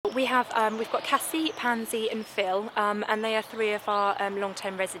we've got Cassie, Pansy and Phil, and they are three of our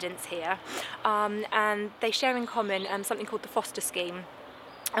long-term residents here, and they share in common something called the foster scheme.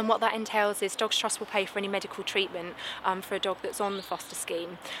 And what that entails is Dogs Trust will pay for any medical treatment for a dog that's on the foster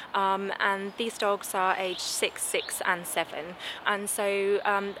scheme. And these dogs are aged 6, 6 and 7. And so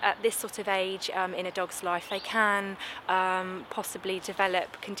at this sort of age in a dog's life, they can possibly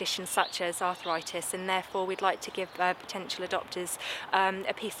develop conditions such as arthritis, and therefore we'd like to give potential adopters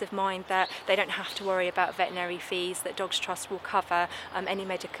a peace of mind that they don't have to worry about veterinary fees, that Dogs Trust will cover any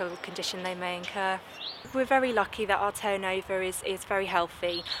medical condition they may incur. We're very lucky that our turnover is very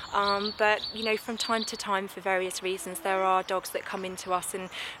healthy, but you know, from time to time, for various reasons, there are dogs that come into us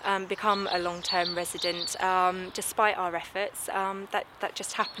and become a long-term resident despite our efforts. That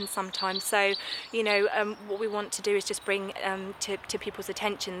just happens sometimes. So you know, what we want to do is just bring to people's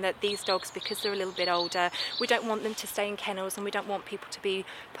attention that these dogs, because they're a little bit older, we don't want them to stay in kennels, and we don't want people to be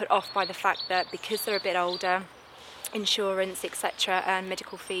put off by the fact that because they're a bit older, insurance, etc., and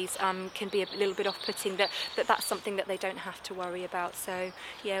medical fees can be a little bit off-putting, that's something that they don't have to worry about. So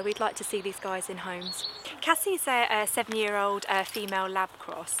yeah, we'd like to see these guys in homes. Cassie's a 7-year-old female lab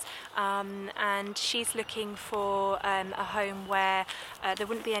cross, and she's looking for a home where there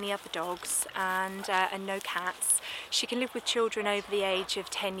wouldn't be any other dogs and no cats. She can live with children over the age of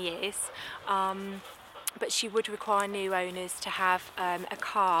 10 years. But she would require new owners to have a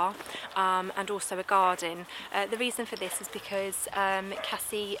car and also a garden. The reason for this is because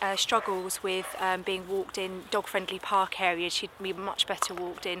Cassie struggles with being walked in dog-friendly park areas. She'd be much better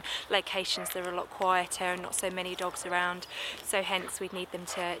walked in locations that are a lot quieter and not so many dogs around. So hence we'd need them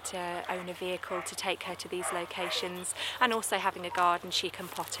to own a vehicle to take her to these locations, and also having a garden she can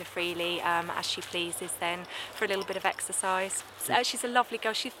potter freely as she pleases then for a little bit of exercise. So, she's a lovely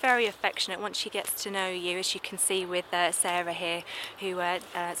girl. She's very affectionate once she gets to know you, as you can see with Sarah here, who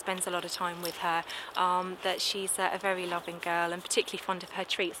spends a lot of time with her, that she's a very loving girl and particularly fond of her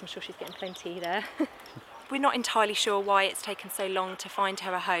treats. I'm sure she's getting plenty there. We're not entirely sure why it's taken so long to find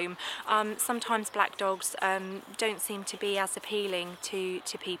her a home. Sometimes black dogs don't seem to be as appealing to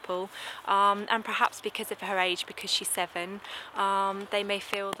people, and perhaps because of her age, because she's 7, they may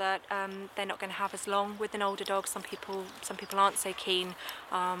feel that they're not going to have as long with an older dog. Some people aren't so keen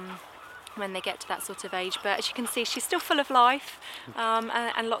when they get to that sort of age, but as you can see, she's still full of life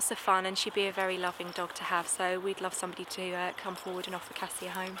and lots of fun, and she'd be a very loving dog to have. So we'd love somebody to come forward and offer Cassie a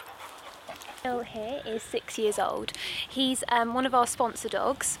home. Phil here is 6 years old. He's one of our sponsor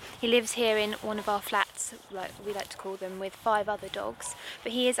dogs. He lives here in one of our flats, like we like to call them, with 5 other dogs,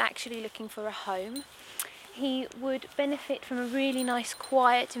 but he is actually looking for a home. He would benefit from a really nice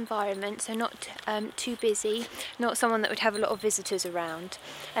quiet environment, so not too busy, not someone that would have a lot of visitors around.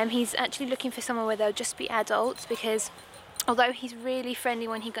 He's actually looking for somewhere where there'll just be adults, because although he's really friendly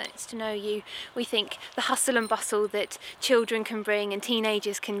when he gets to know you, we think the hustle and bustle that children can bring and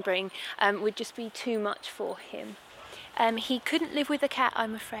teenagers can bring would just be too much for him. He couldn't live with a cat,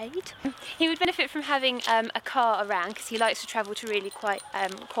 I'm afraid. He would benefit from having a car around, because he likes to travel to really quite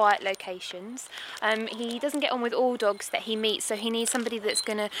quiet locations. He doesn't get on with all dogs that he meets, so he needs somebody that's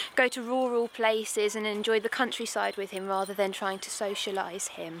going to go to rural places and enjoy the countryside with him rather than trying to socialise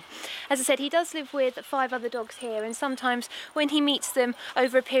him. As I said, he does live with 5 other dogs here, and sometimes when he meets them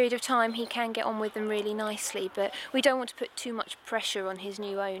over a period of time he can get on with them really nicely, but we don't want to put too much pressure on his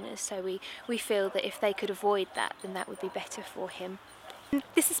new owners, so we feel that if they could avoid that, then that would be better for him.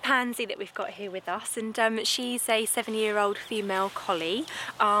 This is Pansy that we've got here with us, and she's a 7-year-old female collie.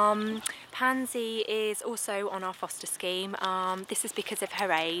 Pansy is also on our foster scheme. This is because of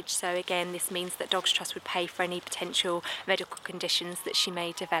her age, so again this means that Dogs Trust would pay for any potential medical conditions that she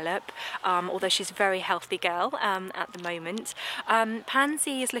may develop, although she's a very healthy girl at the moment.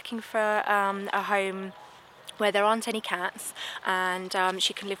 Pansy is looking for a home where there aren't any cats, and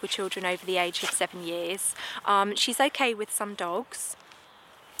she can live with children over the age of 7 years. She's okay with some dogs.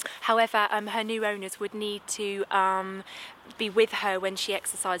 However, her new owners would need to be with her when she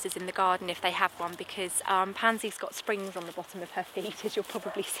exercises in the garden, if they have one, because Pansy's got springs on the bottom of her feet, as you're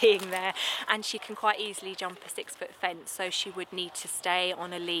probably seeing there, and she can quite easily jump a 6-foot fence, so she would need to stay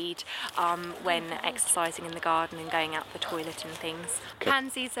on a lead when exercising in the garden and going out the toilet and things. Okay.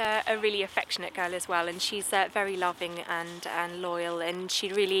 Pansy's a really affectionate girl as well, and she's very loving and loyal, and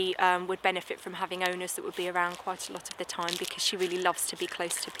she really would benefit from having owners that would be around quite a lot of the time, because she really loves to be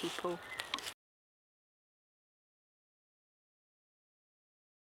close to people.